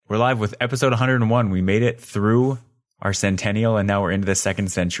We're live with episode 101. We made it through our centennial, and now we're into the second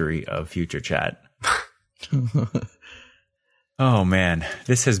century of Future Chat. Oh, man.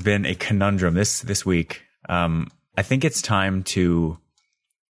 This has been a conundrum this week. I think it's time to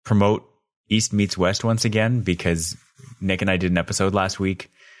promote East Meets West once again, because Nick and I did an episode last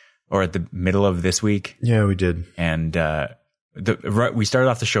week, or at the middle of this week. Yeah, we did. And we started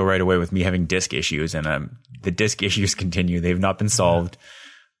off the show right away with me having disc issues, and the disc issues continue. They've not been solved.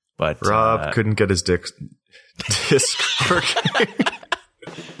 But Rob couldn't get his disc working.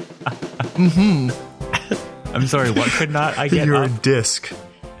 I'm sorry, what could not I get Your up? disc.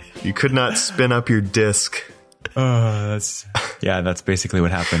 You could not spin up your disc. That's basically what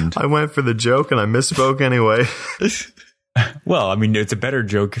happened. I went for the joke and I misspoke anyway. Well, I mean, it's a better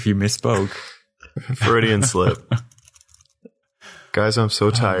joke if you misspoke. Freudian slip. Guys, I'm so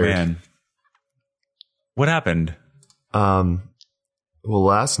tired. Oh, man. What happened? Well,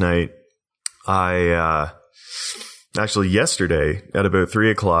 last night, actually yesterday at about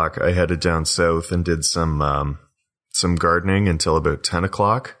 3:00, I headed down south and did some gardening until about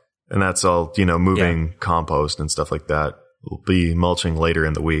 10:00. And that's all, moving compost and stuff like that. We'll be mulching later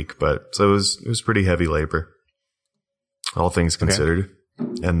in the week, but so it was pretty heavy labor, all things considered.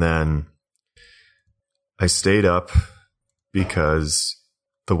 Okay. And then I stayed up because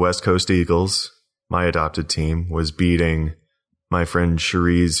the West Coast Eagles, my adopted team, was beating my friend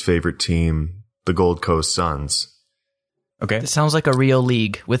Cherie's favorite team, the Gold Coast Suns. Okay. It sounds like a real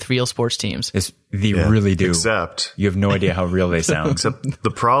league with real sports teams. They really do. Except you have no idea how real they sound. Except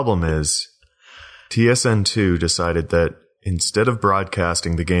the problem is TSN2 decided that instead of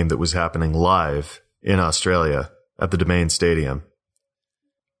broadcasting the game that was happening live in Australia at the Domain Stadium,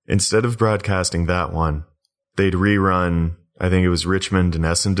 instead of broadcasting that one, they'd rerun, I think it was Richmond and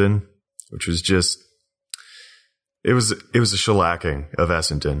Essendon, which was just... It was a shellacking of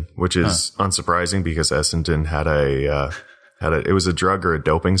Essendon, which is unsurprising because Essendon had it was a drug or a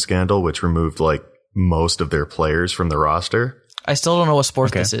doping scandal, which removed like most of their players from the roster. I still don't know what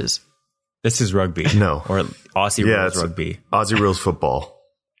sport this is. This is rugby. No. Or Aussie rules rugby. Aussie rules football,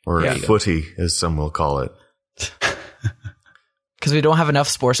 or footy, as some will call it. Because we don't have enough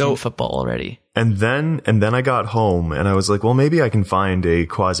sports in football already. And then I got home and I was like, well, maybe I can find a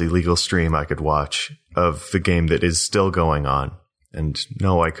quasi-legal stream I could watch of the game that is still going on. And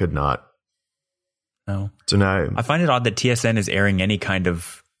no, I could not. No. So now I find it odd that TSN is airing any kind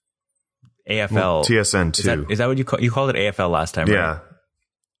of AFL. Well, TSN too. Is that what you called it AFL last time? Yeah. Right?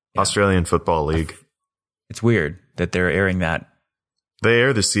 Australian Football League. It's weird that they're airing that. They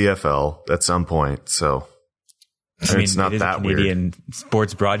air the CFL at some point, so... I mean, it's not that Canadian weird.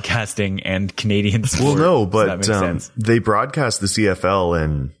 Sports broadcasting and Canadian sports. Well, no, but they broadcast the CFL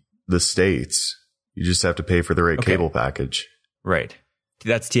in the States. You just have to pay for the right cable package. Right.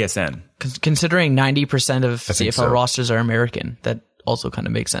 That's TSN. Considering 90% of CFL rosters are American, that also kind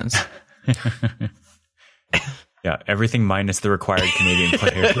of makes sense. Yeah, everything minus the required Canadian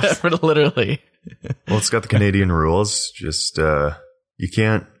players. Literally. Well, it's got the Canadian rules. Just you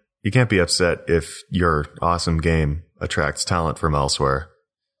can't be upset if your awesome game attracts talent from elsewhere.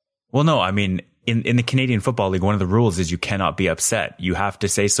 Well, no, I mean, in the Canadian Football League, one of the rules is you cannot be upset. You have to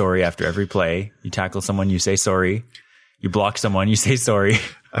say sorry after every play. You tackle someone, you say sorry. You block someone, you say sorry.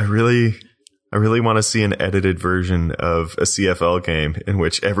 I really want to see an edited version of a CFL game in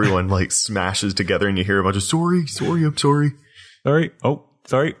which everyone like smashes together and you hear a bunch of sorry, I'm sorry. Sorry. Oh,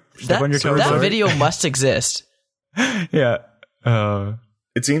 sorry. Step on your toes. That video must exist. Yeah.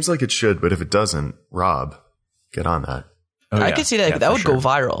 It seems like it should, but if it doesn't, Rob, get on that. Oh, I could see that. That would go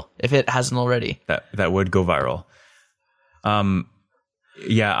viral if it hasn't already. That would go viral.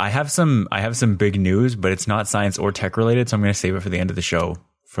 Yeah, I have some big news, but it's not science or tech related, so I'm going to save it for the end of the show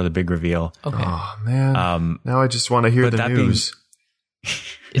for the big reveal. Okay. Oh man. Now I just want to hear the news.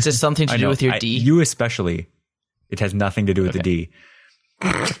 Is it something to do with your D? You especially. It has nothing to do with the D.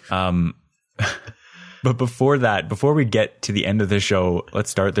 But before we get to the end of the show, let's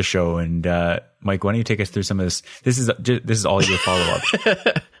start the show. And Mike, why don't you take us through some of this? This is all your follow up,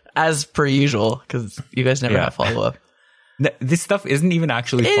 as per usual, because you guys never have follow up. This stuff isn't even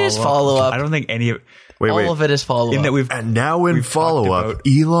actually follow up. It is follow up. I don't think any of all of it is follow up. And now in follow up,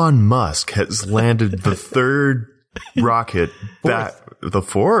 Elon Musk has landed the third rocket the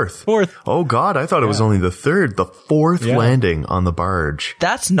fourth. Oh God, I thought it was only the third. The fourth landing on the barge.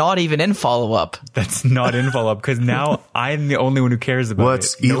 That's not even in follow up. That's not in follow up because now I'm the only one who cares about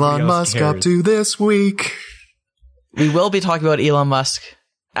What's it. What's Elon Musk up to this week? We will be talking about Elon Musk.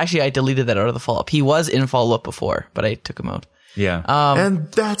 Actually, I deleted that out of the follow up. He was in follow up before, but I took him out. Yeah.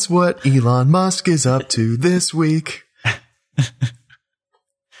 And that's what Elon Musk is up to this week.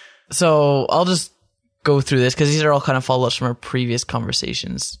 So I'll just go through this because these are all kind of follow-ups from our previous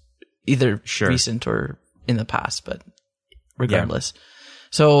conversations, either recent or in the past, but regardless. Yeah.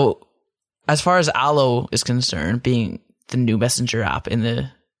 So as far as Allo is concerned, being the new messenger app in the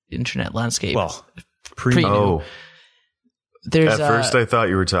internet landscape. Well, At first I thought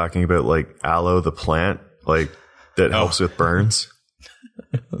you were talking about like aloe, the plant, like that helps with burns.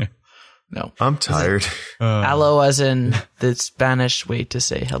 No. I'm tired. Aloe as in the Spanish way to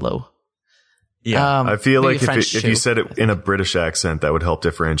say hello. Yeah. I feel like if you said it in a British accent, that would help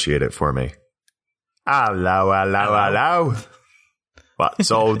differentiate it for me. Hello, hello, hello.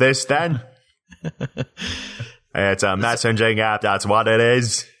 What's all this then? It's a messaging app. That's what it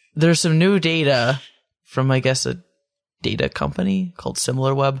is. There's some new data from, I guess, a data company called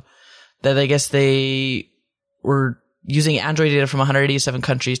SimilarWeb that I guess they were using Android data from 187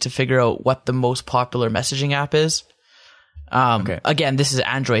 countries to figure out what the most popular messaging app is. Again, this is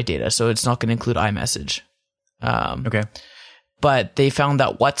Android data, so it's not going to include iMessage. But they found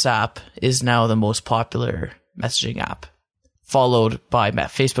that WhatsApp is now the most popular messaging app, followed by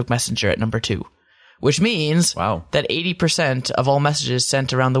Facebook Messenger at number 2, which means that 80% of all messages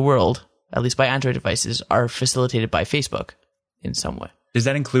sent around the world, at least by Android devices, are facilitated by Facebook in some way. Does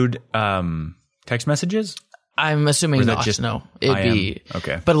that include text messages? I'm assuming not. No, it'd be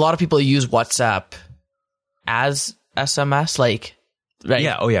okay. But a lot of people use WhatsApp as SMS, like, right?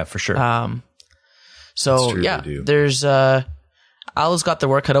 Yeah. Oh, yeah, for sure. So true, yeah, there's Allo's got the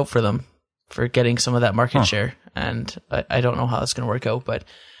work cut out for them for getting some of that market share, and I don't know how it's going to work out, but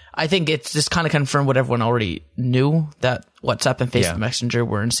I think it's just kind of confirmed what everyone already knew, that WhatsApp and Facebook Messenger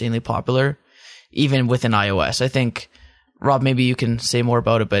were insanely popular, even within iOS. I think, Rob, maybe you can say more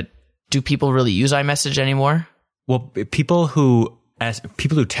about it, but do people really use iMessage anymore? Well, people who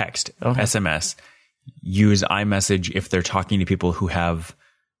text SMS use iMessage if they're talking to people who have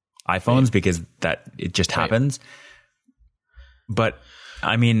iPhones, because it just happens. But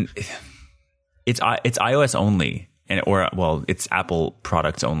I mean, it's iOS only, it's Apple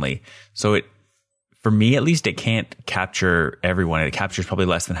products only. So for me at least, it can't capture everyone. It captures probably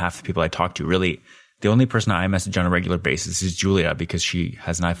less than half the people I talk to. Really, the only person I message on a regular basis is Julia, because she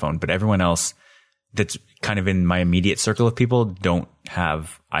has an iPhone. But everyone else that's kind of in my immediate circle of people don't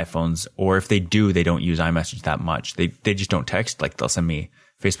have iPhones, or if they do, they don't use iMessage that much. They just don't text. Like, they'll send me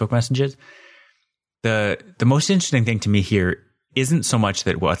Facebook messages. The most interesting thing to me here isn't so much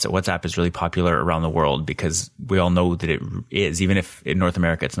that WhatsApp is really popular around the world, because we all know that it is, even if in North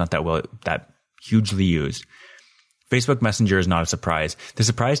America it's not that hugely used. Facebook Messenger is not a surprise. The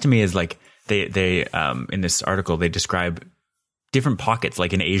surprise to me is, like, they in this article they describe different pockets.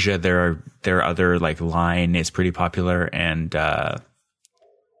 Like in Asia, there are other, like, Line is pretty popular, and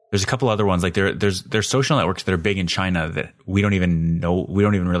there's a couple other ones. Like there's social networks that are big in China that we don't even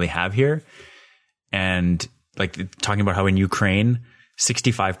really have here. And, like, talking about how in Ukraine,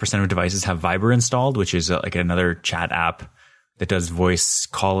 65% of devices have Viber installed, which is like another chat app that does voice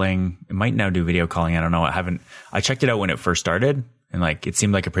calling. It might now do video calling. I don't know. I checked it out when it first started, and, like, it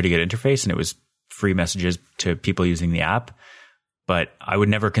seemed like a pretty good interface, and it was free messages to people using the app. But I would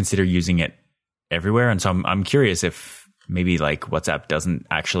never consider using it everywhere. And so I'm curious if maybe, like, WhatsApp doesn't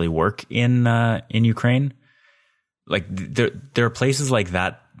actually work in Ukraine. Like, there are places like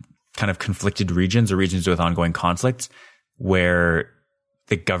that, kind of conflicted regions, or regions with ongoing conflicts, where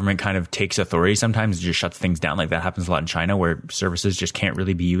the government kind of takes authority sometimes and just shuts things down. Like, that happens a lot in China, where services just can't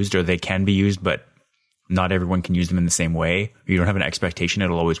really be used, or they can be used, but not everyone can use them in the same way. You don't have an expectation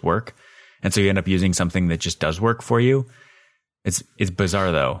it'll always work. And so you end up using something that just does work for you. It's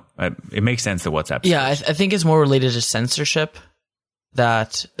bizarre, though. It makes sense that WhatsApp. Yeah, I think it's more related to censorship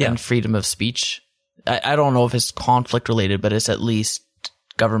and freedom of speech. I don't know if it's conflict related, but it's at least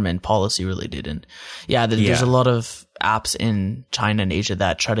government policy related. And there's a lot of apps in China and Asia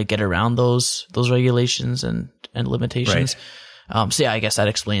that try to get around those regulations and limitations. Right. I guess that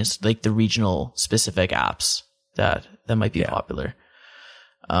explains, like, the regional specific apps that might be popular.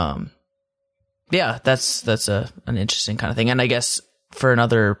 That's an interesting kind of thing. And I guess for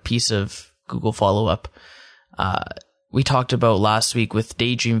another piece of Google follow-up, we talked about last week with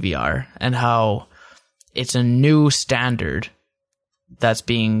Daydream VR and how it's a new standard that's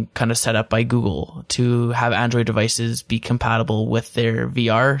being kind of set up by Google to have Android devices be compatible with their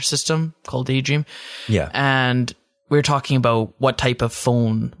VR system called Daydream. Yeah. And we're talking about what type of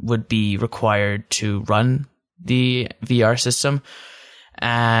phone would be required to run the VR system.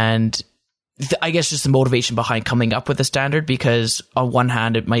 And I guess just the motivation behind coming up with a standard, because on one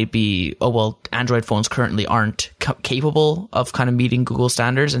hand it might be, oh well, Android phones currently aren't capable of kind of meeting Google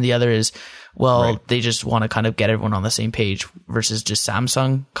standards, and the other is, well, they just want to kind of get everyone on the same page versus just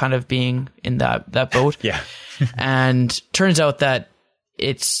Samsung kind of being in that boat. Yeah. And turns out that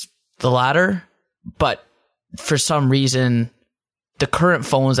it's the latter, but for some reason the current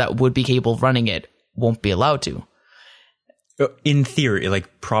phones that would be capable of running it won't be allowed to. In theory,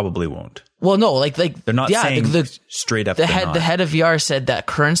 like, probably won't. Well, no, like they're not saying straight up. The head of VR said that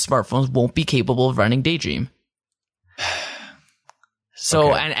current smartphones won't be capable of running Daydream.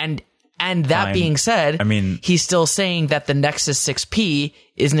 So, okay. and that Fine. being said, I mean, he's still saying that the Nexus 6P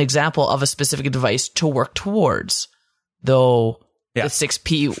is an example of a specific device to work towards, though the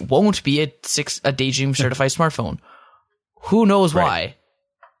 6P won't be a Daydream certified smartphone. Who knows why?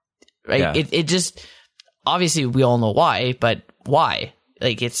 Right? Yeah. It just, obviously we all know why, but why?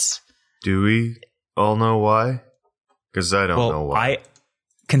 Like, it's... Do we all know why? Because I don't know why.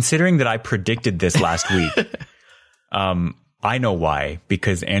 Considering that I predicted this last week, I know why,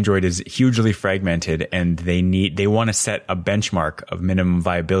 because Android is hugely fragmented and they want to set a benchmark of minimum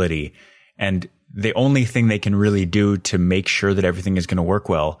viability. And the only thing they can really do to make sure that everything is going to work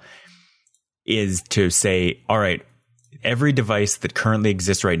well is to say, all right, every device that currently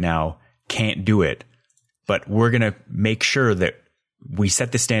exists right now can't do it, but we're going to make sure that we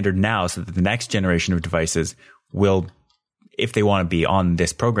set the standard now so that the next generation of devices will, if they want to be on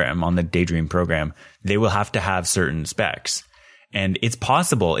this program, on the Daydream program, they will have to have certain specs. And it's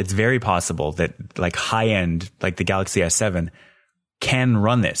possible, it's very possible that like high end, like the Galaxy S7 can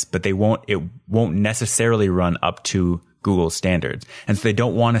run this, but it won't necessarily run up to Google standards. And so they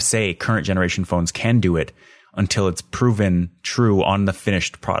don't want to say current generation phones can do it until it's proven true on the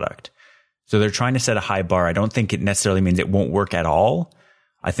finished product. So they're trying to set a high bar. I don't think it necessarily means it won't work at all.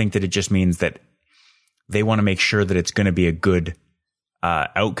 I think that it just means that they want to make sure that it's going to be a good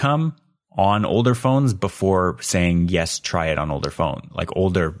outcome on older phones before saying, yes, try it on older phone. Like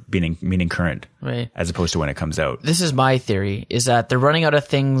older meaning current, right? As opposed to when it comes out. This is my theory, is that they're running out of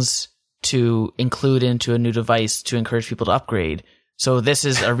things to include into a new device to encourage people to upgrade. So this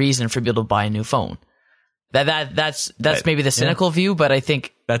is a reason for people to buy a new phone. That's maybe the cynical view, but I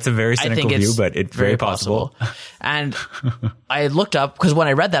think that's a very cynical view, but it's very possible. And I looked up, because when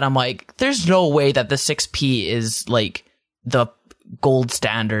I read that, I'm like, there's no way that the 6P is like the gold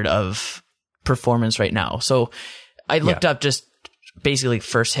standard of performance right now. So I looked up just basically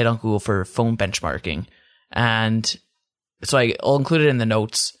first hit on Google for phone benchmarking. And so I'll include it in the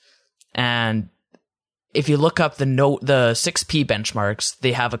notes. And if you look up the 6P benchmarks,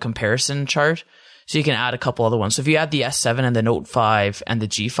 they have a comparison chart. So you can add a couple other ones. So if you add the S7 and the Note 5 and the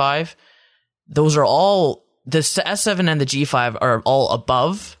G5, those are all, the S7 and the G5 are all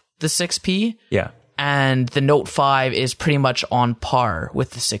above the 6P. Yeah. And the Note 5 is pretty much on par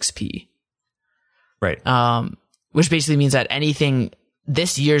with the 6P. Right. Which basically means that anything,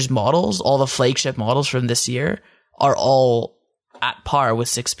 this year's models, all the flagship models from this year are all at par with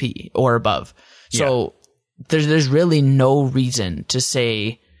 6P or above. So there's really no reason to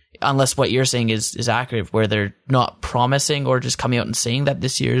say, unless what you're saying is accurate, where they're not promising or just coming out and saying that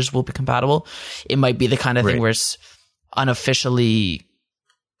this year's will be compatible. It might be the kind of thing where it's unofficially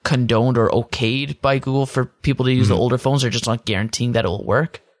condoned or okayed by Google for people to use the older phones. They're just not guaranteeing that it will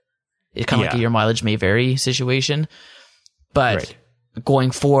work. It's kind of like a your mileage may vary situation. But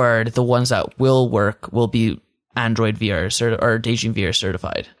going forward, the ones that will work will be Android VR or Daydream VR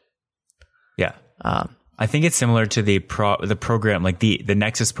certified. Yeah. I think it's similar to the program, like the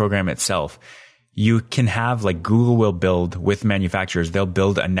Nexus program itself. You can have, like, Google will build with manufacturers, they'll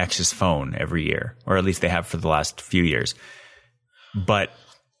build a Nexus phone every year, or at least they have for the last few years. But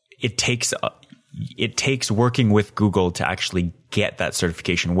it takes working with Google to actually get that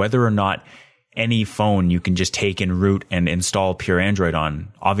certification. Whether or not any phone you can just take en route and install pure Android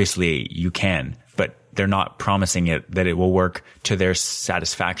on, obviously you can, but they're not promising that it will work to their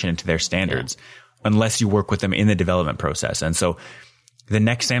satisfaction and to their standards. Yeah. Unless you work with them in the development process. And so the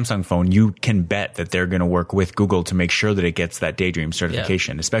next Samsung phone, you can bet that they're going to work with Google to make sure that it gets that Daydream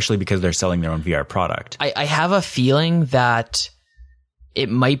certification, especially because they're selling their own VR product. I have a feeling that it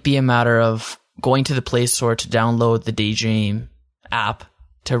might be a matter of going to the Play Store to download the Daydream app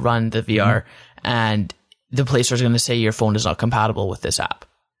to run the VR, and the Play Store is going to say your phone is not compatible with this app.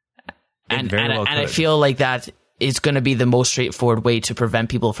 And I feel like that is going to be the most straightforward way to prevent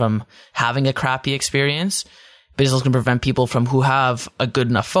people from having a crappy experience, but it's also going to prevent people from who have a good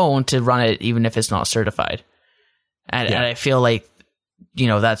enough phone to run it even if it's not certified. And I feel like,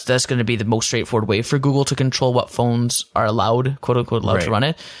 that's going to be the most straightforward way for Google to control what phones are allowed, quote unquote, allowed to run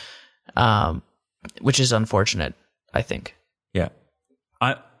it. which is unfortunate, I think. Yeah.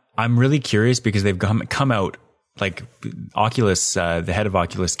 I'm really curious because they've come out, like Oculus, the head of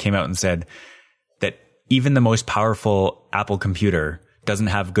Oculus came out and said that even the most powerful Apple computer doesn't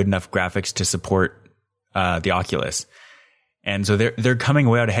have good enough graphics to support the Oculus. And so they're coming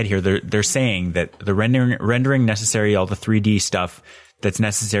way out ahead here. They're saying that the rendering necessary, all the 3D stuff that's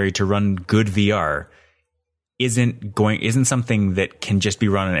necessary to run good VR isn't something that can just be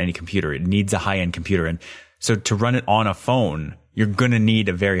run on any computer. It needs a high-end computer. And so to run it on a phone, you're going to need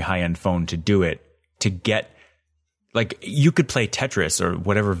a very high-end phone to do it, to get, like, you could play Tetris or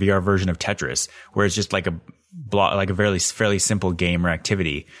whatever VR version of Tetris, where it's just like a fairly simple game or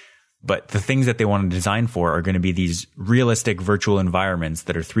activity. But the things that they want to design for are going to be these realistic virtual environments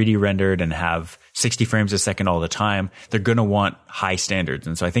that are 3D rendered and have 60 frames a second all the time. They're going to want high standards.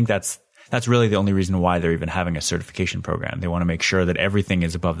 And so I think that's really the only reason why they're even having a certification program. They want to make sure that everything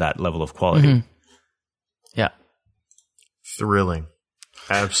is above that level of quality. Mm-hmm. Yeah. Thrilling.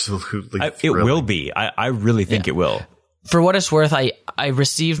 Absolutely thrilling. It will be. I really think it will. For what it's worth, I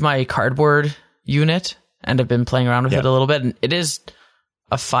received my cardboard unit and have been playing around with it a little bit. And it is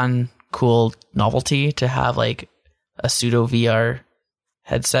a fun, cool novelty to have like a pseudo VR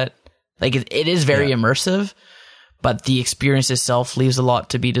headset. Like it is very immersive, but the experience itself leaves a lot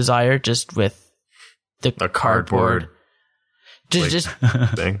to be desired just with the cardboard. Just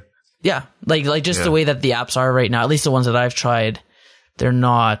thing. Yeah. Like the way that the apps are right now, at least the ones that I've tried, they're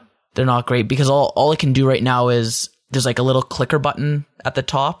not great because all it can do right now is there's like a little clicker button at the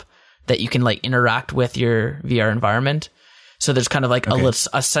top that you can like interact with your VR environment. So there's kind of like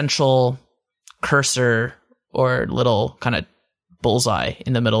a central cursor or little kind of bullseye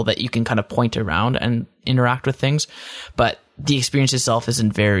in the middle that you can kind of point around and interact with things. But the experience itself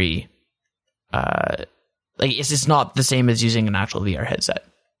isn't very, it's just not the same as using an actual VR headset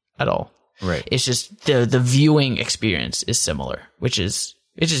at all. Right. It's just the viewing experience is similar, which is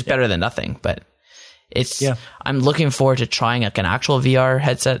better than nothing. But I'm looking forward to trying like an actual VR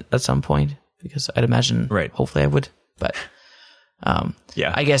headset at some point because I'd imagine, hopefully I would, but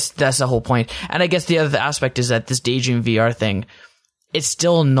I guess that's the whole point. And I guess the other aspect is that this Daydream VR thing, it's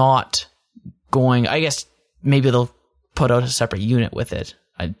still not going, I guess maybe they'll put out a separate unit with it.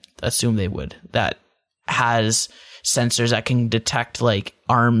 I assume they would, that has sensors that can detect like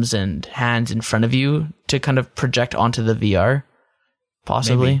arms and hands in front of you to kind of project onto the VR,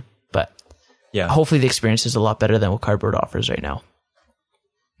 possibly. Maybe. But hopefully the experience is a lot better than what Cardboard offers right now.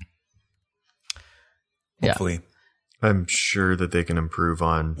 Hopefully. I'm sure that they can improve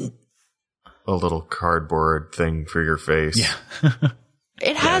on a little cardboard thing for your face. Yeah.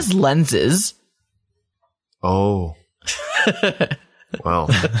 It has lenses. Oh. Well.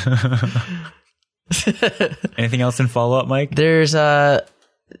 Anything else in follow-up, Mike? There's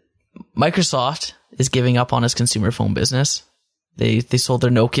Microsoft is giving up on its consumer phone business. They sold their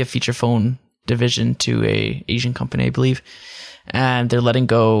Nokia feature phone division to a Asian company, I believe, and they're letting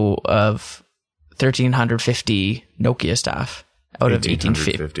go of 1,350 Nokia staff out of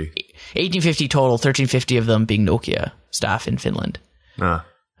 1,850. 1,850 total, 1,350 of them being Nokia staff in Finland.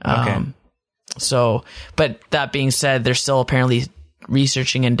 Okay. So, but that being said, they're still apparently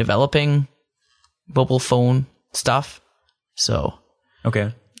researching and developing mobile phone stuff. So,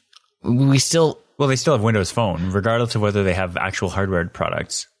 okay. They still have Windows Phone, regardless of whether they have actual hardware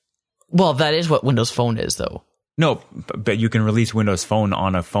products. Well, that is what Windows Phone is, though. No, but you can release Windows Phone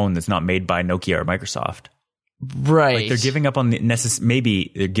on a phone that's not made by Nokia or Microsoft. Right. Like they're giving up on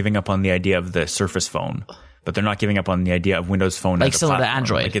maybe they're giving up on the idea of the Surface phone, but they're not giving up on the idea of Windows Phone like as a some of the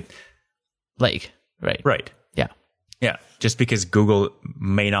platform. Android. Right. Yeah. Yeah. Just because Google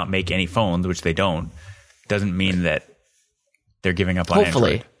may not make any phones, which they don't, doesn't mean that they're giving up on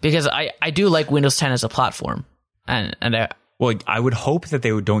Hopefully, Android. because I do like Windows 10 as a platform, and well, I would hope that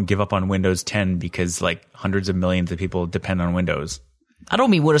they don't give up on Windows 10 because like hundreds of millions of people depend on Windows. I don't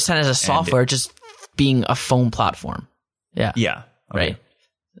mean Windows 10 as a software, just being a phone platform. Yeah. Yeah. Okay. Right.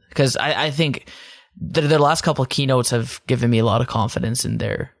 Because I think their last couple of keynotes have given me a lot of confidence in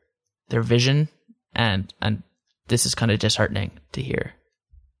their vision, and this is kind of disheartening to hear.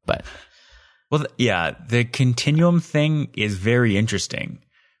 But well, the Continuum thing is very interesting,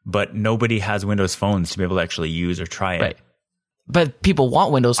 but nobody has Windows phones to be able to actually use or try it. Right. But people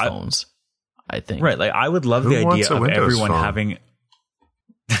want Windows phones, I think. Right. Like I would love the idea of everyone having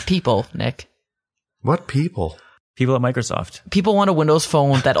people, Nick. What people? People at Microsoft. People want a Windows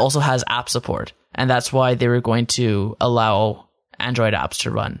phone that also has app support, and that's why they were going to allow Android apps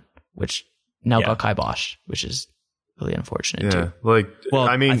to run, which now got kiboshed, which is really unfortunate too. Like, well,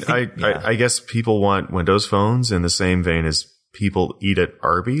 I guess people want Windows phones in the same vein as people eat at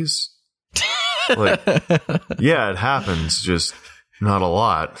Arby's. Like, yeah, it happens, just not a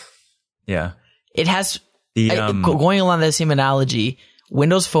lot. Yeah. It has, going along that same analogy,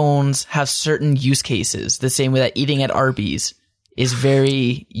 Windows phones have certain use cases, the same way that eating at Arby's is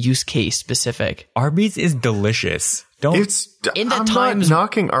very use case specific. Arby's is delicious. I'm not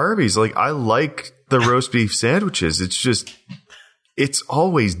knocking Arby's. Like, I like the roast beef sandwiches. It's just, it's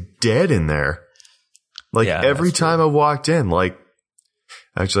always dead in there. Like, every time I walked in, like,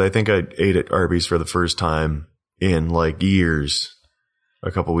 actually, I think I ate at Arby's for the first time in like years,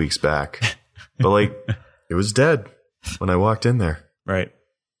 a couple weeks back. But like, it was dead when I walked in there. Right.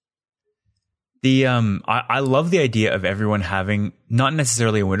 I love the idea of everyone having not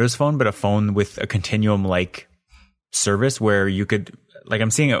necessarily a Windows phone, but a phone with a continuum like service where you could, like,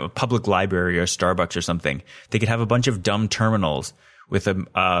 I'm seeing a public library or Starbucks or something. They could have a bunch of dumb terminals with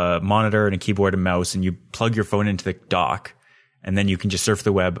a monitor and a keyboard and mouse, and you plug your phone into the dock, and then you can just surf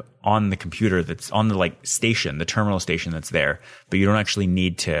the web on the computer that's on the like station, the terminal station that's there. But you don't actually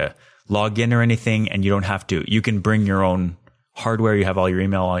need to log in or anything, and you don't have to. You can bring your own hardware. You have all your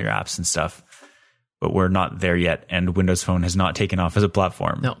email, all your apps and stuff. But we're not there yet, and Windows Phone has not taken off as a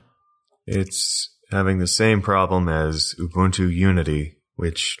platform. No. It's having the same problem as Ubuntu Unity,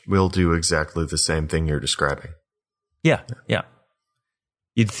 which will do exactly the same thing you're describing. Yeah.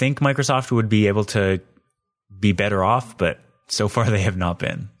 You'd think Microsoft would be able to be better off, but so far they have not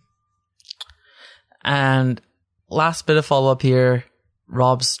been. And last bit of follow-up here,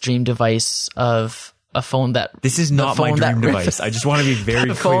 Rob's dream device of a phone that... This is not my dream device. I just want to be very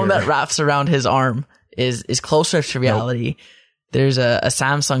clear. The phone that wraps around his arm is closer to reality. Nope. There's a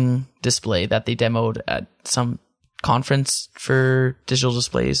Samsung display that they demoed at some conference for digital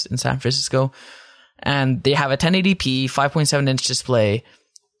displays in San Francisco. And they have a 1080p 5.7-inch display,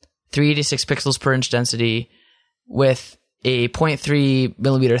 386 pixels per inch density, with a 0.3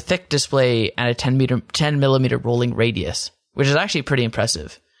 millimeter thick display and a 10 millimeter rolling radius, which is actually pretty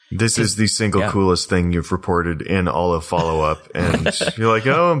impressive. This is the single coolest thing you've reported in all of follow-up. And you're like,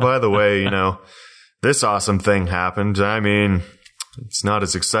 oh, and by the way, this awesome thing happened. I mean, it's not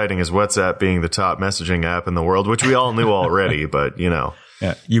as exciting as WhatsApp being the top messaging app in the world, which we all knew already, but Yeah,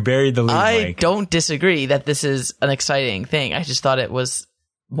 you buried the lead, I Mike. don't disagree that this is an exciting thing. I just thought it was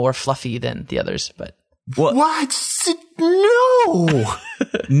more fluffy than the others, but... What? No!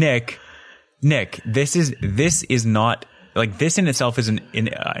 Nick, this is not... Like, this in itself is an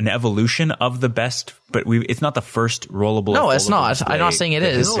evolution of the best, but it's not the first rollable. No, it's not. I'm not saying it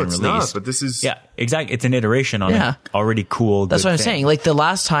is. No, it's not, but this is... Yeah, exactly. It's an iteration on an already cool, That's what I'm thing. saying. Like, the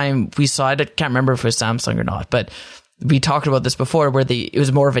last time we saw it, I can't remember if it was Samsung or not, but we talked about this before, where it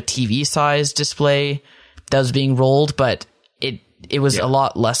was more of a TV-sized display that was being rolled, but it was a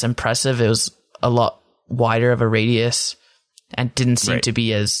lot less impressive. It was a lot wider of a radius and didn't seem to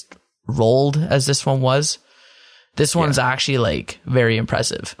be as rolled as this one was. This one's actually like very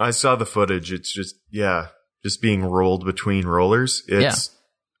impressive. I saw the footage. It's just, just being rolled between rollers. It's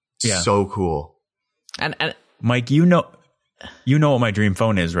so cool. And Mike, you know what my dream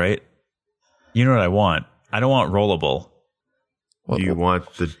phone is, right? You know what I want. I don't want rollable. You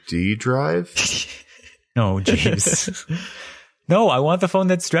want the D drive? No, James. No, I want the phone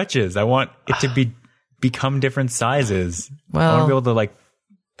that stretches. I want it to become different sizes. Well, I want to be able to like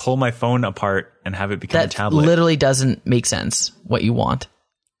pull my phone apart and have it become a tablet. That literally doesn't make sense, what you want.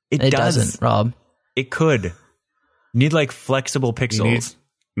 It doesn't, Rob. It could. You need like flexible pixels. You need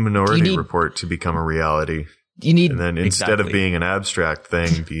Minority Report to become a reality. And then instead of being an abstract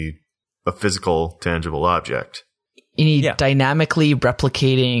thing, be a physical, tangible object. You need dynamically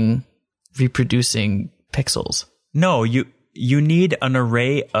replicating, reproducing pixels. No, you need an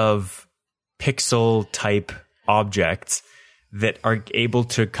array of pixel type objects that are able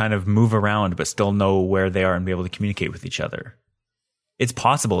to kind of move around but still know where they are and be able to communicate with each other. It's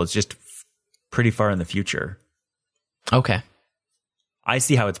possible. It's just pretty far in the future. Okay. I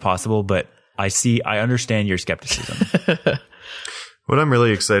see how it's possible, but I understand your skepticism. What I'm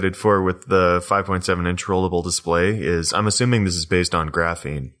really excited for with the 5.7-inch rollable display is I'm assuming this is based on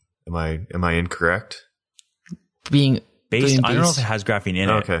graphene. Am I incorrect? I don't know if it has graphene in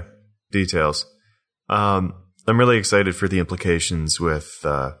it. Okay. Details. I'm really excited for the implications with,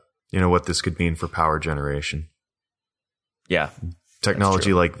 what this could mean for power generation. Yeah.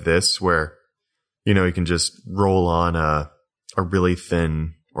 Technology like this where, you can just roll on a really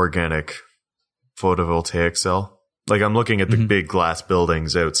thin organic photovoltaic cell. Like I'm looking at the big glass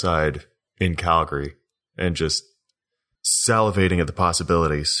buildings outside in Calgary and just salivating at the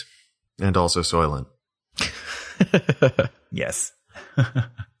possibilities and also Soylent. Yes.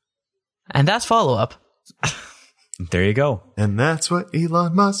 And that's follow-up. There you go. And that's what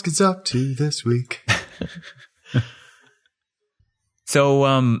Elon Musk is up to this week.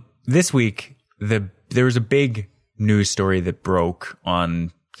 So this week, there was a big news story that broke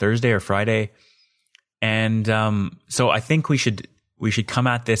on Thursday or Friday. And so I think we should come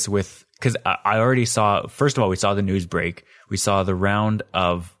at this with, because I already saw, first of all, we saw the news break. We saw the round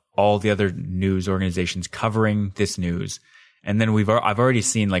of all the other news organizations covering this news. And then I've already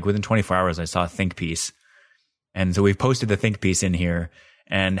seen, like within 24 hours, I saw a think piece. And so we've posted the think piece in here,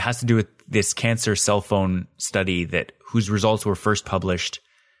 and it has to do with this cancer cell phone study whose results were first published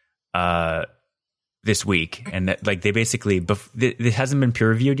this week. And that, like, they basically, it hasn't been peer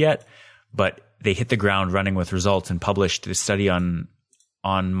reviewed yet, but they hit the ground running with results and published this study on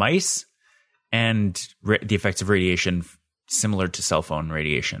mice and the effects of radiation similar to cell phone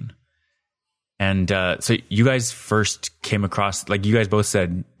radiation. And so you guys first came across, like, you guys both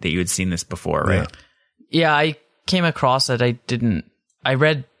said that you had seen this before, right? Yeah, I came across it. I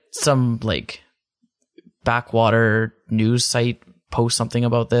read some like backwater news site post something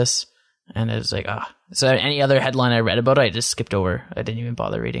about this, and it was like, so any other headline I read about it, I just skipped over. I didn't even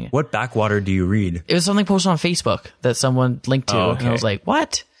bother reading it. What backwater do you read? It was something posted on Facebook that someone linked to, and I was like,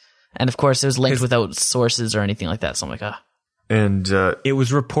 what? And of course, it was linked without sources or anything like that. So I'm like, And it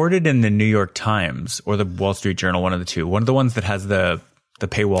was reported in the New York Times or the Wall Street Journal, one of the two. One of the ones that has the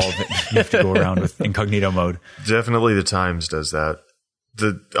paywall that you have to go around with incognito mode. Definitely the Times does that.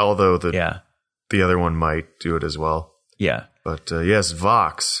 Although the other one might do it as well. Yeah. But yes,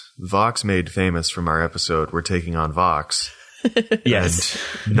 Vox. Vox made famous from our episode. We're taking on Vox. Yes.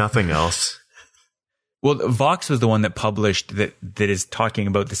 And nothing else. Well, Vox was the one that published that is talking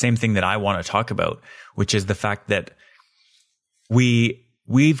about the same thing that I want to talk about, which is the fact that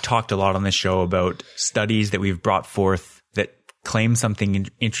we've talked a lot on this show about studies that we've brought forth that claim something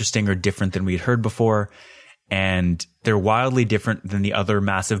interesting or different than we'd heard before. And they're wildly different than the other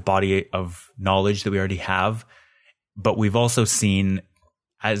massive body of knowledge that we already have. But we've also seen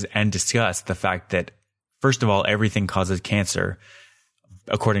and discussed the fact that, first of all, everything causes cancer,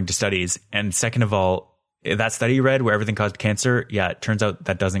 according to studies. And second of all, that study you read where everything caused cancer, it turns out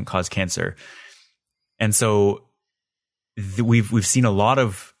that doesn't cause cancer. And so we've seen a lot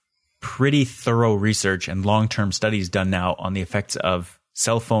of pretty thorough research and long-term studies done now on the effects of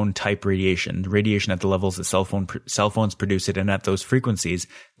cell phone type radiation at the levels that cell phones produce it, and at those frequencies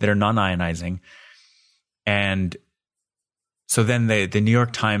that are non-ionizing. And so then the New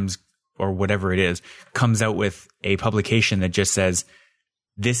York Times or whatever it is comes out with a publication that just says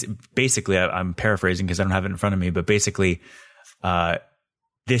this. Basically, I'm paraphrasing because I don't have it in front of me, but basically,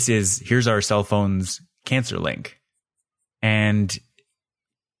 here's our cell phone's cancer link. And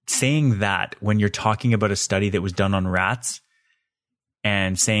saying that when you're talking about a study that was done on rats,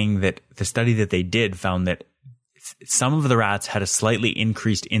 and saying that the study that they did found that some of the rats had a slightly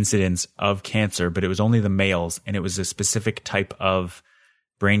increased incidence of cancer, but it was only the males, and it was a specific type of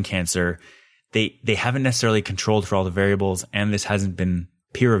brain cancer. They haven't necessarily controlled for all the variables, and this hasn't been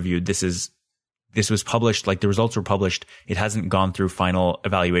peer reviewed. This was published, like the results were published. It hasn't gone through final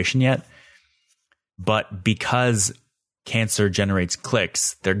evaluation yet. But because cancer generates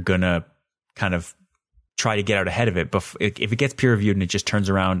clicks, they're gonna kind of try to get out ahead of it. But if it gets peer reviewed and it just turns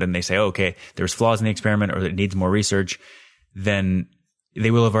around and they say, okay, there's flaws in the experiment or it needs more research, then they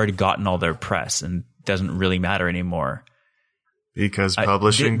will have already gotten all their press and it doesn't really matter anymore. Because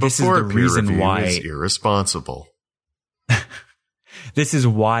publishing before peer review is irresponsible. This is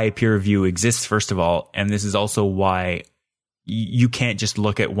why peer review exists, first of all. And this is also why you can't just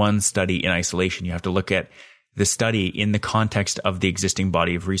look at one study in isolation. You have to look at the study in the context of the existing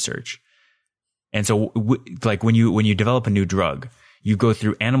body of research. And so, like when you develop a new drug, you go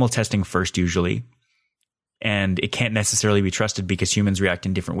through animal testing first usually, and it can't necessarily be trusted because humans react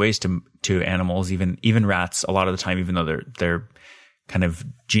in different ways to animals, even rats a lot of the time, even though they're kind of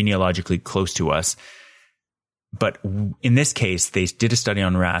genealogically close to us. But in this case, they did a study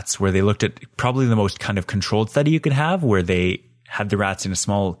on rats where they looked at probably the most kind of controlled study you could have, where they had the rats in a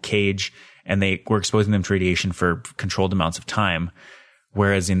small cage and they were exposing them to radiation for controlled amounts of time.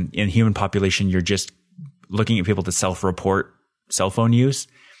 Whereas in human population, you're just looking at people to self-report cell phone use.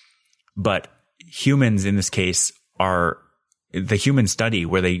 But humans in this case are the human study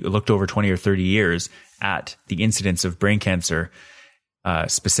where they looked over 20 or 30 years at the incidence of brain cancer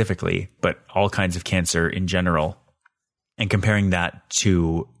specifically, but all kinds of cancer in general, and comparing that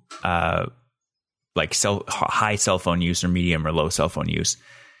to like high cell phone use or medium or low cell phone use.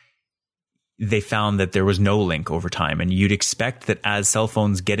 They found that there was no link over time. And you'd expect that as cell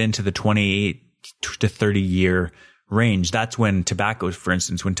phones get into the 28 to 30 year range, that's when tobacco, for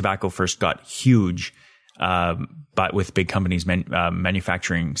instance, when tobacco first got huge, but with big companies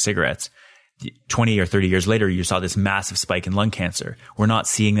manufacturing cigarettes. 20 or 30 years later, you saw this massive spike in lung cancer. We're not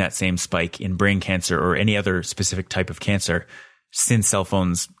seeing that same spike in brain cancer or any other specific type of cancer since cell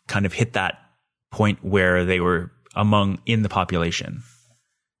phones kind of hit that point where they were in the population.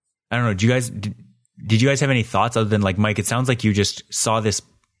 I don't know. Did you guys have any thoughts other than like, Mike, it sounds like you just saw this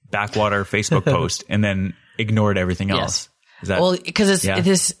backwater Facebook post and then ignored everything else. Is that, well, because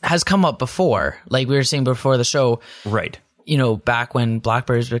this has come up before, like we were saying before the show, right? You know, back when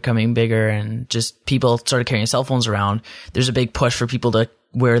BlackBerries were becoming bigger and just people started carrying cell phones around, there's a big push for people to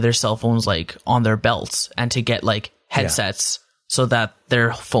wear their cell phones like on their belts and to get like headsets so that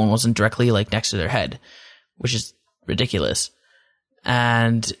their phone wasn't directly like next to their head, which is ridiculous.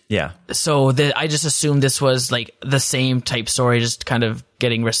 And so I just assumed this was like the same type story, just kind of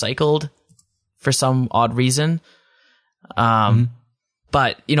getting recycled for some odd reason.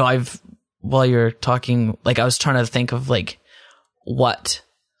 But you know, while you're talking, like I was trying to think of like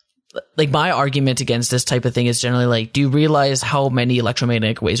my argument against this type of thing is generally like, do you realize how many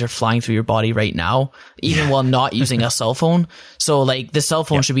electromagnetic waves are flying through your body right now, even while not using a cell phone? So like the cell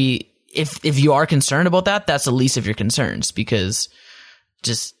phone should be, if you are concerned about that, that's the least of your concerns, because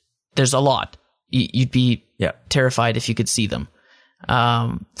just there's a lot. You'd be terrified if you could see them.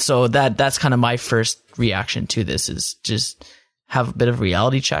 So that's kind of my first reaction to this, is just have a bit of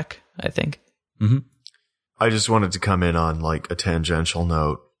reality check, I think. Mm-hmm. I just wanted to come in on like a tangential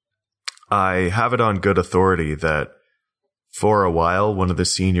note. I have it on good authority that for a while, one of the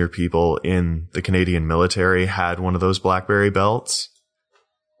senior people in the Canadian military had one of those BlackBerry belts.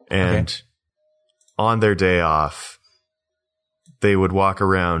 And on their day off, they would walk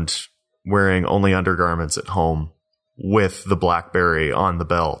around wearing only undergarments at home with the BlackBerry on the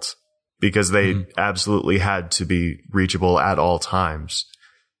belt, because they absolutely had to be reachable at all times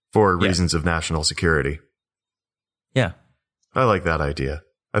for reasons of national security. Yeah. I like that idea.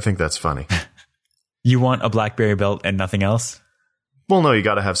 I think that's funny. You want a BlackBerry belt and nothing else? Well, no, you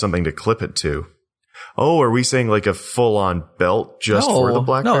got to have something to clip it to. Oh, are we saying like a full-on belt just for the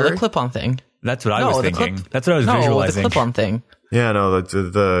BlackBerry? No, the clip-on thing. That's what I was thinking. That's what I was visualizing. The clip-on thing. Yeah, no,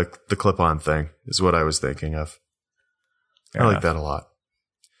 the clip-on thing is what I was thinking of. Fair I like enough. that a lot.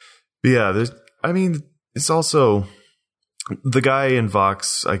 But yeah, it's also the guy in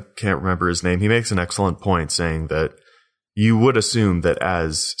Vox, I can't remember his name. He makes an excellent point saying that you would assume that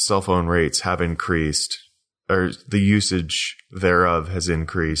as cell phone rates have increased, or the usage thereof has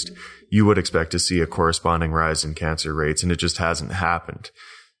increased, you would expect to see a corresponding rise in cancer rates, and it just hasn't happened.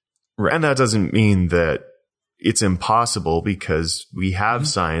 Right. And that doesn't mean that it's impossible, because we have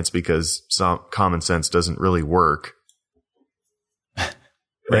science, because common sense doesn't really work.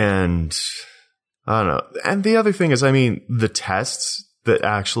 And I don't know. And the other thing is, I mean, the tests that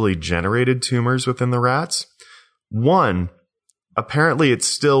actually generated tumors within the rats, one, apparently it's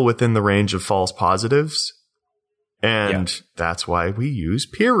still within the range of false positives. And that's why we use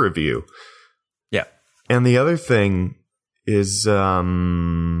peer review. Yeah. And the other thing is, damn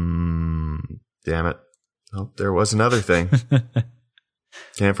it. Oh, there was another thing.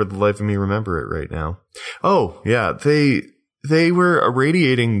 Can't for the life of me remember it right now. Oh, yeah. They were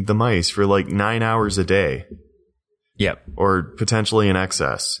irradiating the mice for like 9 hours a day. Yep. Or potentially in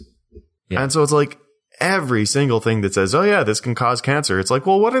excess. Yep. And so it's like every single thing that says, oh yeah, this can cause cancer. It's like,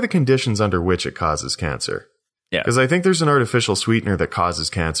 well, what are the conditions under which it causes cancer? Yeah. Because I think there's an artificial sweetener that causes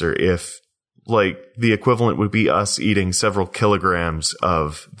cancer if, like, the equivalent would be us eating several kilograms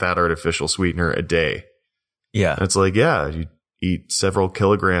of that artificial sweetener a day. Yeah. And it's like, yeah, you eat several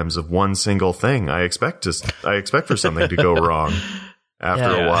kilograms of one single thing. I expect for something to go wrong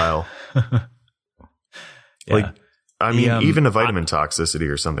after a while. Like, I mean, even a vitamin toxicity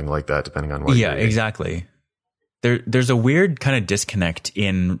or something like that, depending on what you're eating. Exactly. There's a weird kind of disconnect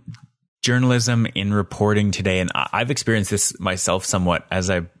in journalism, in reporting today. And I've experienced this myself somewhat as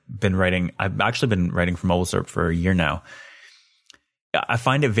I've been writing. I've actually been writing for MobileSerp for a year now. I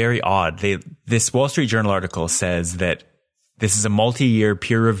find it very odd. This Wall Street Journal article says that this is a multi-year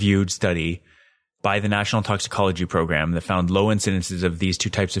peer-reviewed study by the National Toxicology Program that found low incidences of these two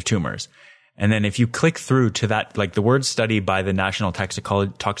types of tumors. And then if you click through to that, like the word study by the National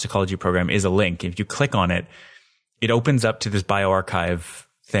Toxicology Program is a link. If you click on it, it opens up to this bioarchive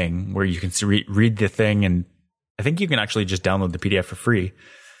thing where you can read the thing. And I think you can actually just download the PDF for free.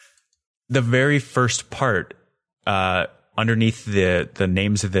 The very first part, underneath the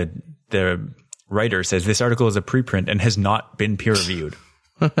names of the writer says this article is a preprint and has not been peer reviewed.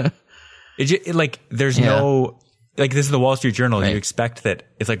 There's no, like, this is the Wall Street Journal. Right. You expect that.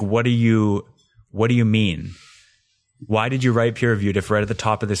 It's like, what do you mean? Why did you write peer reviewed if right at the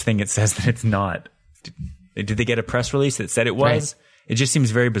top of this thing it says that it's not? Did they get a press release that said it was? Right. It just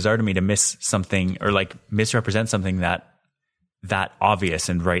seems very bizarre to me to miss something or like misrepresent something that obvious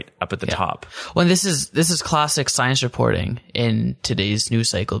and right up at the top. Well, this is classic science reporting in today's news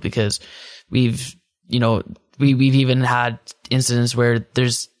cycle, because we've even had incidents where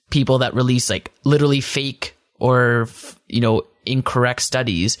there's people that release like literally fake or, incorrect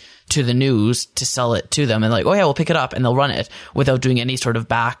studies to the news to sell it to them, and like, oh yeah, we'll pick it up, and they'll run it without doing any sort of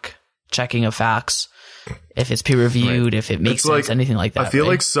back checking of facts. If it's peer reviewed, if it makes sense, anything like that. I feel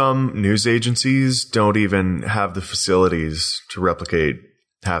like some news agencies don't even have the facilities to replicate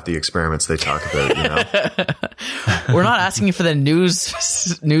half the experiments they talk about, We're not asking for the news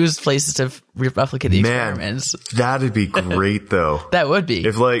places to replicate the experiments. That'd be great though. That would be.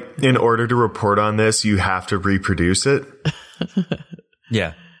 If like, in order to report on this, you have to reproduce it.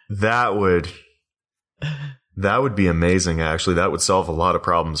 Yeah. That would be amazing, actually. That would solve a lot of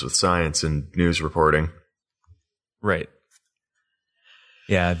problems with science and news reporting. Right.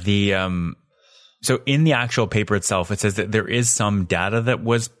 Yeah. So in the actual paper itself, it says that there is some data that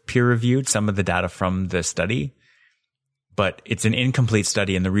was peer reviewed, some of the data from the study, but it's an incomplete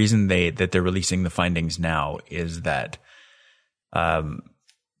study. And the reason that they're releasing the findings now is that,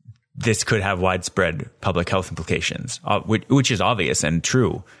 this could have widespread public health implications, which is obvious and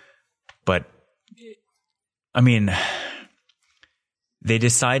true. But I mean, they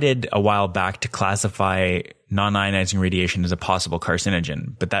decided a while back to classify non-ionizing radiation as a possible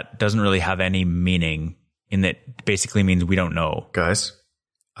carcinogen, but that doesn't really have any meaning, in that it basically means we don't know. Guys,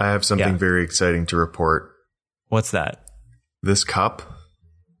 I have something very exciting to report. What's that? This cup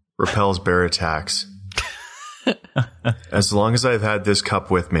repels bear attacks. As long as I've had this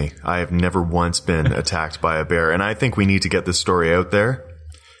cup with me, I have never once been attacked by a bear. And I think we need to get this story out there,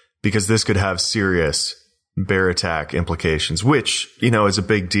 because this could have serious bear attack implications, which, is a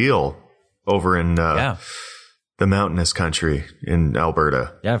big deal over in the mountainous country in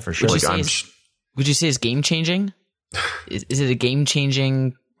Alberta. Yeah, for sure. Would you say it's game changing? Is it a game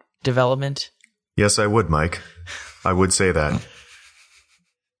changing development? Yes, I would, Mike. I would say that.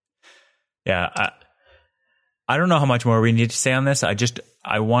 Yeah. I don't know how much more we need to say on this.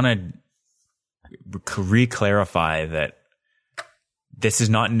 I want to re-clarify that this is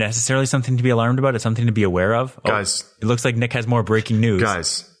not necessarily something to be alarmed about. It's something to be aware of. Guys. It looks like Nick has more breaking news.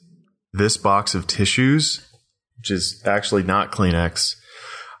 Guys, this box of tissues, which is actually not Kleenex,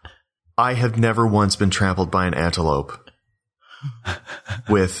 I have never once been trampled by an antelope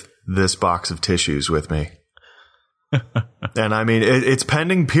with this box of tissues with me. And I mean, it's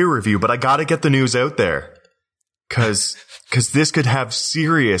pending peer review, but I got to get the news out there. Because this could have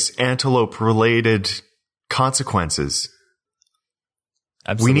serious antelope-related consequences.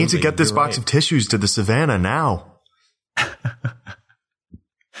 Absolutely. We need to get this box of tissues to the savannah now.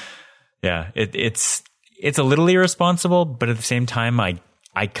 Yeah, it's a little irresponsible, but at the same time, I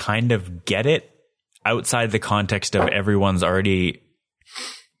kind of get it outside the context of everyone's already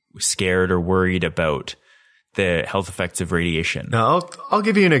scared or worried about the health effects of radiation. Now, I'll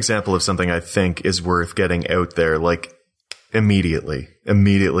give you an example of something I think is worth getting out there, like immediately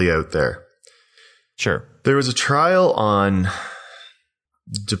out there. Sure. There was a trial on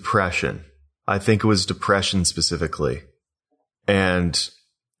depression. I think it was depression specifically. And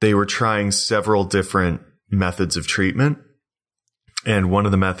they were trying several different methods of treatment. And one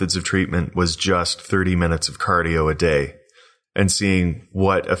of the methods of treatment was just 30 minutes of cardio a day, and seeing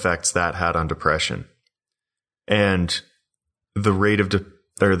what effects that had on depression. And the rate of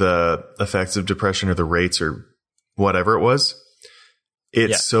the effects of depression, or the rates, or whatever it was,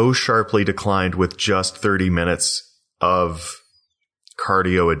 so sharply declined with just 30 minutes of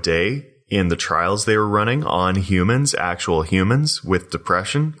cardio a day in the trials they were running on humans, actual humans with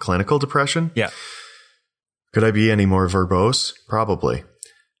depression, clinical depression. Yeah. Could I be any more verbose? Probably.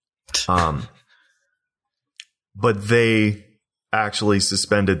 But they actually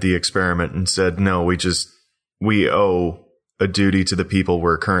suspended the experiment and said, no, we owe a duty to the people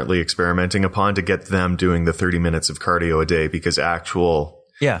we're currently experimenting upon to get them doing the 30 minutes of cardio a day, because actual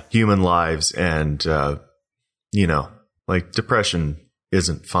human lives and, like depression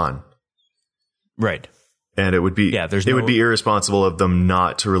isn't fun. Right. And it would be, would be irresponsible of them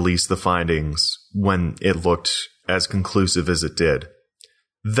not to release the findings when it looked as conclusive as it did.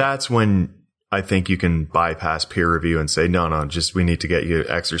 That's when I think you can bypass peer review and say, no, we need to get you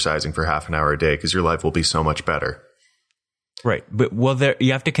exercising for half an hour a day, because your life will be so much better. Right. But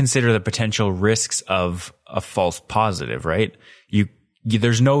you have to consider the potential risks of a false positive, right?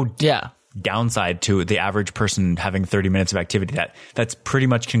 There's no downside to the average person having 30 minutes of activity. That's pretty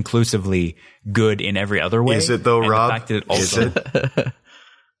much conclusively good in every other way. Is it though, and Rob? The fact that it also, is it?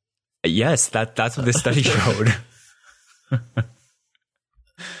 Yes, that's what this study showed.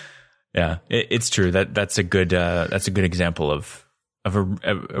 Yeah, it's true. That's a good example of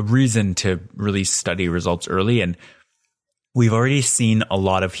a reason to really study results early. And we've already seen a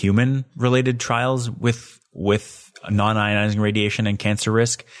lot of human related trials with non-ionizing radiation and cancer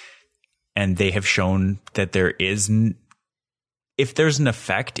risk, and they have shown that if there's an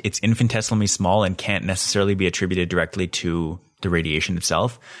effect, it's infinitesimally small and can't necessarily be attributed directly to the radiation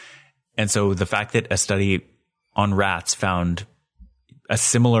itself. And so the fact that a study on rats found a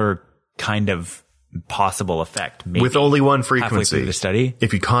similar kind of possible effect with only one frequency halfway through the study,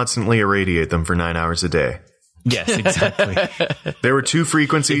 if you constantly irradiate them for 9 hours a day. Yes, exactly. There were 2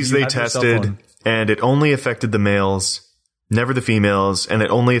 frequencies they tested, and it only affected the males, never the females, and it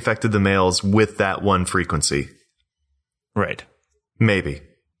only affected the males with that one frequency. Right. Maybe.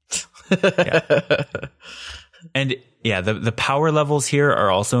 Yeah. And yeah, the power levels here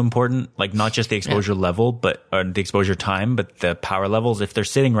are also important, like not just the exposure level, or the exposure time, but the power levels. If they're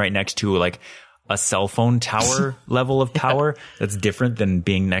sitting right next to like a cell phone tower level of power, that's different than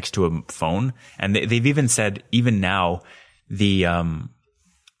being next to a phone. And they've even said, even now, the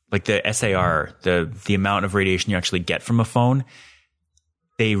like the SAR, the amount of radiation you actually get from a phone,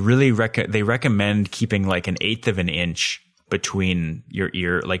 they really recommend keeping like 1/8 of an inch between your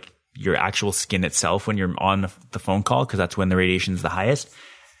ear, like your actual skin itself when you're on the phone call, because that's when the radiation is the highest.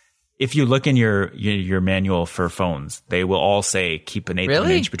 If you look in your manual for phones, they will all say keep 1/8 of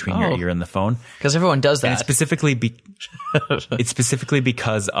an inch between your ear and the phone, because everyone does that. And it's specifically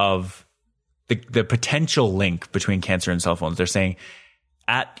because of the potential link between cancer and cell phones. They're saying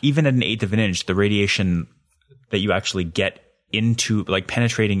even at 1/8 of an inch, the radiation that you actually get into, like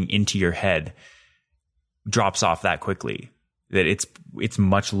penetrating into your head, drops off that quickly. That it's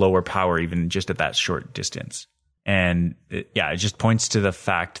much lower power even just at that short distance. And it just points to the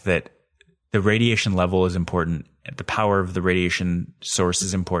fact that the radiation level is important. The power of the radiation source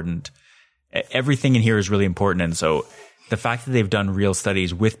is important. Everything in here is really important. And so the fact that they've done real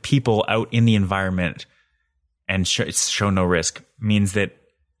studies with people out in the environment and show no risk means that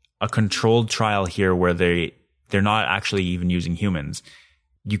a controlled trial here where they're not actually even using humans,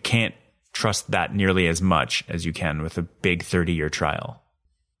 you can't trust that nearly as much as you can with a big 30-year trial.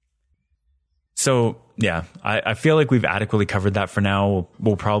 So yeah, I feel like we've adequately covered that for now.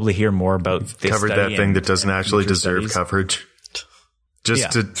 We'll probably hear more about this covered that thing that doesn't actually deserve coverage.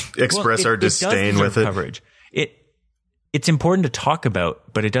 Just to express our disdain with it. Coverage. It's important to talk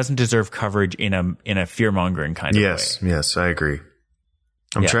about, but it doesn't deserve coverage in a fear-mongering kind of way. Yes, I agree.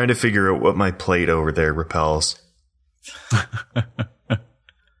 I'm trying to figure out what my plate over there repels.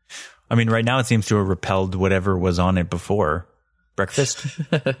 I mean, right now it seems to have repelled whatever was on it before. Breakfast?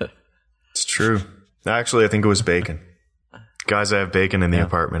 It's true. Actually, I think it was bacon. Guys, I have bacon in the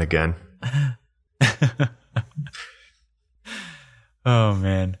apartment again. Oh,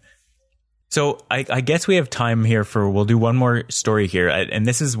 man. So I guess we have time here we'll do one more story here. And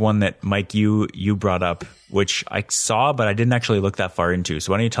this is one that, Mike, you brought up, which I saw, but I didn't actually look that far into.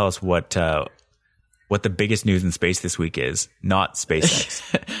 So why don't you tell us what the biggest news in space this week is, not SpaceX.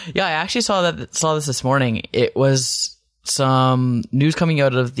 Yeah, I actually saw this morning. It was some news coming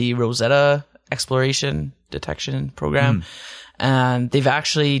out of the Rosetta Exploration Detection Program. And they've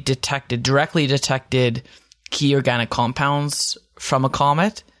actually directly detected key organic compounds from a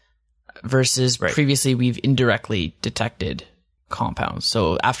comet versus previously we've indirectly detected compounds.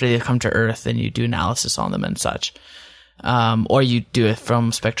 So after they come to Earth, then you do analysis on them and such. Or you do it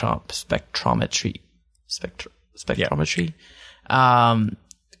from spectrometry.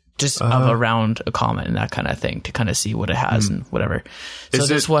 Just around a comet and that kind of thing to kind of see what it has and whatever. So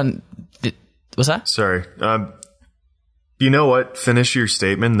this one, what's that? Sorry. You know what? Finish your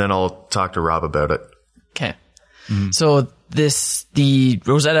statement, then I'll talk to Rob about it. Okay. So the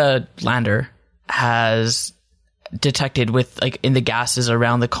Rosetta lander has detected with in the gases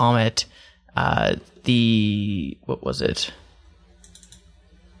around the comet, what was it?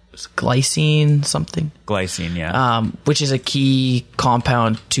 Glycine something. Glycine, yeah. Which is a key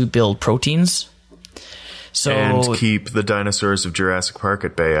compound to build proteins. So and keep the dinosaurs of Jurassic Park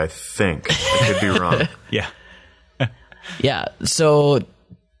at bay, I think. I could be wrong. Yeah. Yeah. So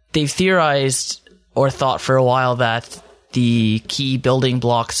they've theorized or thought for a while that the key building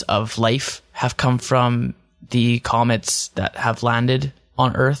blocks of life have come from the comets that have landed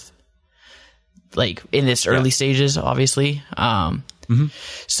on Earth, in its early stages, obviously.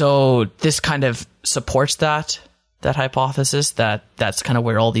 So this kind of supports that hypothesis that's kind of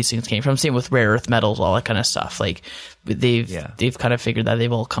where all these things came from. Same with rare earth metals, all that kind of stuff. They've kind of figured that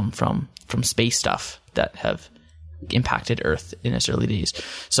they've all come from space stuff that have impacted Earth in its early days.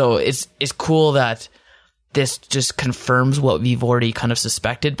 So it's cool that this just confirms what we've already kind of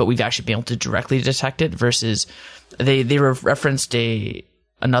suspected, but we've actually been able to directly detect it versus they referenced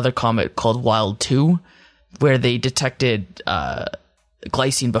another comet called Wild 2, where they detected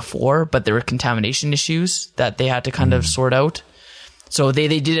glycine before, but there were contamination issues that they had to kind of sort out. So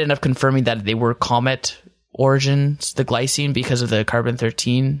they did end up confirming that they were comet origins, the glycine, because of the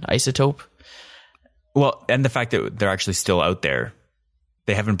carbon-13 isotope. Well, and the fact that they're actually still out there.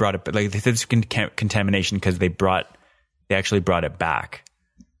 They haven't brought it, like, there's contamination because they actually brought it back.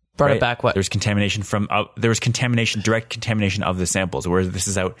 Brought it back what? There's contamination direct contamination of the samples, whereas this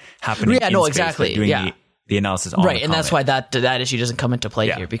is out happening in space, exactly. Doing the analysis on right, the and that's why that issue doesn't come into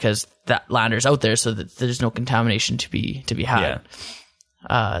play here, because that lander's out there, so that there's no contamination to be had.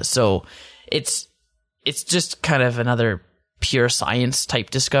 So it's just kind of another pure science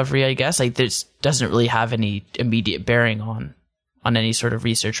type discovery, I guess. Like, this doesn't really have any immediate bearing on any sort of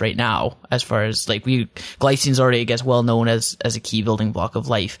research right now, as far as, like, glycine's already, I guess, well known as a key building block of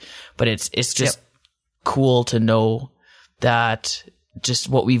life, but it's just cool to know that just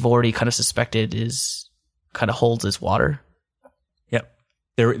what we've already kind of suspected is kind of holds as water. Yep.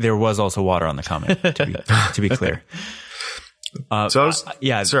 There was also water on the comet, to be clear. I was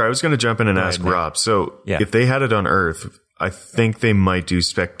going to jump in and ask Rob. So if they had it on Earth, I think they might do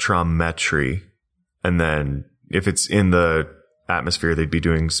spectrometry, and then if it's in the atmosphere, they'd be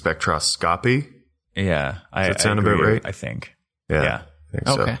doing spectroscopy. Yeah. Does that sound about right? I think. Yeah. I think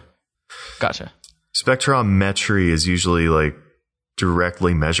so. Okay. Gotcha. Spectrometry is usually like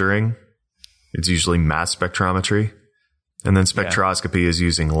directly measuring. It's usually mass spectrometry. And then spectroscopy is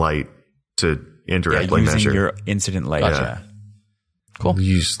using light to indirectly using measure. your incident light. Gotcha. Cool. We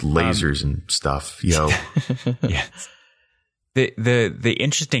use lasers and stuff. Yo. Yes. The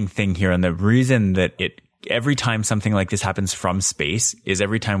interesting thing here, and the reason that every time something like this happens from space, is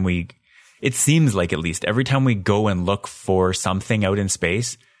it seems like, at least every time we go and look for something out in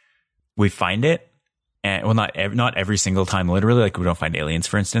space, we find it. And well, not every single time, literally, like we don't find aliens,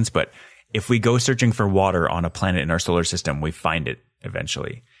 for instance, but if we go searching for water on a planet in our solar system, we find it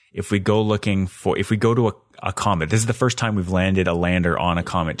eventually. If we go to a comet, this is the first time we've landed a lander on a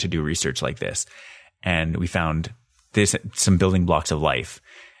comet to do research like this. And we found some building blocks of life.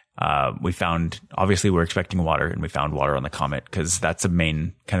 We found, obviously we're expecting water, and we found water on the comet because that's a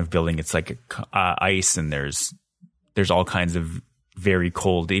main kind of building. It's like ice, and there's all kinds of very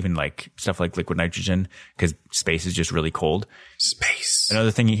cold, even like stuff like liquid nitrogen, because space is just really cold. Space.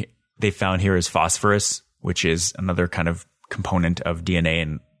 Another thing they found here is phosphorus, which is another kind of component of DNA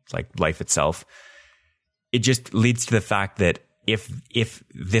and like life itself. It just leads to the fact that if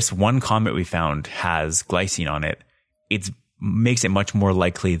this one comet we found has glycine on it, it makes it much more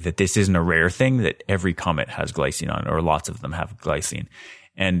likely that this isn't a rare thing, that every comet has glycine on it, or lots of them have glycine.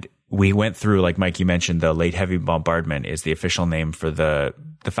 And we went through, like Mike, you mentioned, the late heavy bombardment is the official name for the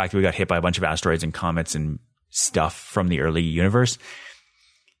fact that we got hit by a bunch of asteroids and comets and stuff from the early universe.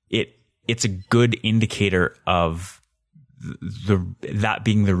 It's a good indicator of that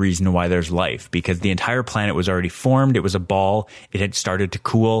being the reason why there's life, because the entire planet was already formed. It was a ball. It had started to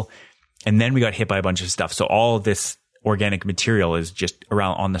cool, and then we got hit by a bunch of stuff. So all of this organic material is just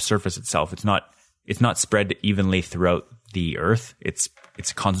around on the surface itself. It's not spread evenly throughout the Earth. It's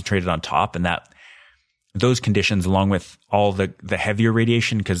concentrated on top, and that those conditions, along with all the heavier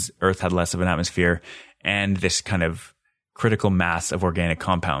radiation, because Earth had less of an atmosphere, and this kind of critical mass of organic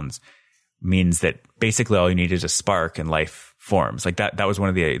compounds, means that basically all you need is a spark and life forms. Like that was one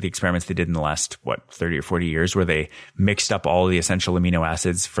of the experiments they did in the last 30 or 40 years, where they mixed up all the essential amino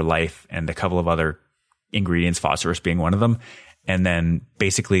acids for life and a couple of other ingredients, phosphorus being one of them, and then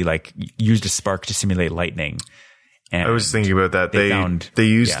basically like used a spark to simulate lightning. And I was thinking about that. They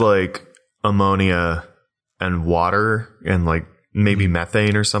used like ammonia and water and like maybe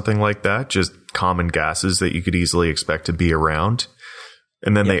methane or something like that, just common gases that you could easily expect to be around.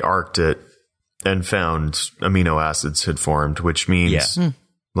 And then they arced it and found amino acids had formed, which means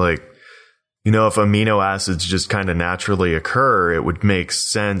like, you know, if amino acids just kind of naturally occur, it would make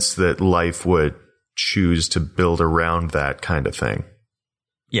sense that life would choose to build around that kind of thing.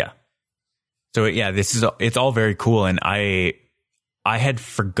 Yeah. So it's all very cool. And I had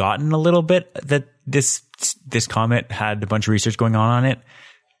forgotten a little bit that this comet had a bunch of research going on it.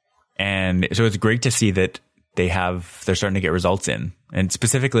 And so it's great to see that they're starting to get results in. And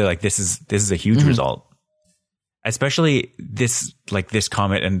specifically, like this is a huge result, especially this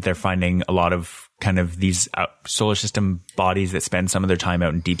comet. And they're finding a lot of kind of these solar system bodies that spend some of their time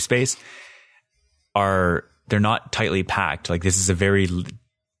out in deep space they're not tightly packed. Like this is a very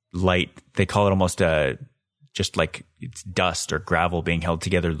light, they call it almost a just like it's dust or gravel being held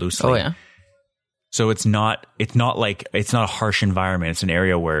together loosely. Oh yeah. So it's not a harsh environment. It's an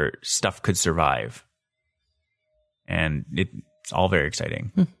area where stuff could survive. And it's all very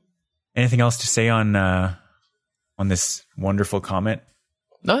exciting. Anything else to say on this wonderful comet?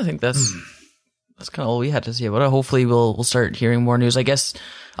 No, I think that's kind of all we had to say about it. Hopefully we'll start hearing more news. I guess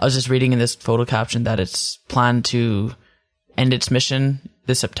I was just reading in this photo caption that it's planned to end its mission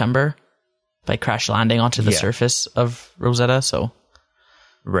this September by crash landing onto the surface of Rosetta. So,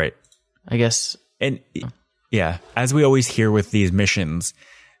 right. I guess. And yeah, as we always hear with these missions,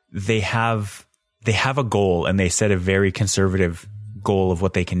 they have a goal, and they set a very conservative goal of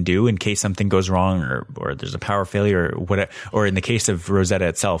what they can do in case something goes wrong or there's a power failure or whatever. Or in the case of Rosetta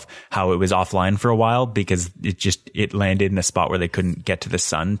itself, how it was offline for a while because it landed in a spot where they couldn't get to the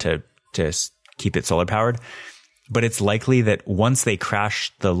sun to keep it solar powered. But it's likely that once they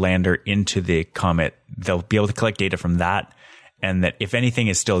crash the lander into the comet, they'll be able to collect data from that. And that if anything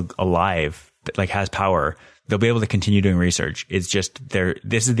is still alive, like has power, they'll be able to continue doing research. It's just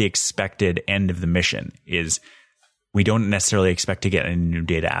this is the expected end of the mission. Is we don't necessarily expect to get any new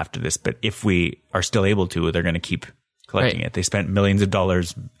data after this, but if we are still able to, they're going to keep collecting it. They spent millions of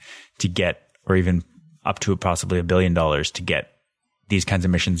dollars to get, or even up to possibly $1 billion to get these kinds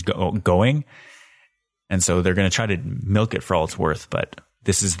of missions going. And so they're going to try to milk it for all it's worth, but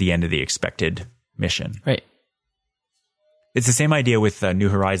this is the end of the expected mission. Right. It's the same idea with New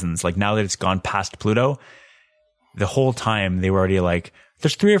Horizons. Like now that it's gone past Pluto, the whole time they were already like,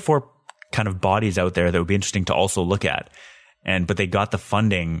 there's 3 or 4 kind of bodies out there that would be interesting to also look at. But they got the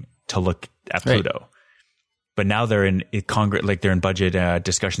funding to look at Pluto. Right. But now they're in Congress, like they're in budget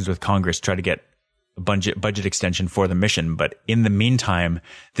discussions with Congress to try to get a budget extension for the mission. But in the meantime,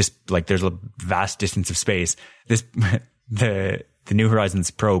 there's a vast distance of space. The New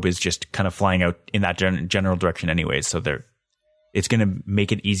Horizons probe is just kind of flying out in that general direction anyways. So it's going to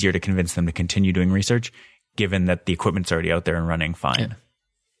make it easier to convince them to continue doing research, given that the equipment's already out there and running fine.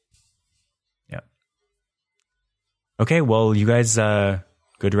 Yeah. Okay, well, you guys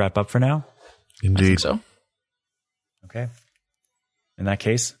good to wrap up for now? Indeed. I think so. Okay. In that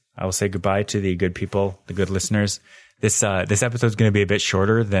case, I will say goodbye to the good people, the good listeners. This episode is going to be a bit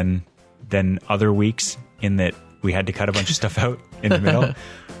shorter than other weeks in that we had to cut a bunch of stuff out in the middle.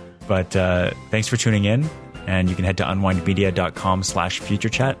 But thanks for tuning in. And you can head to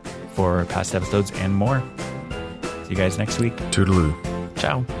unwindmedia.com/futurechat for past episodes and more. See you guys next week. Toodaloo.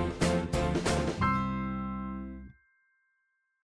 Ciao.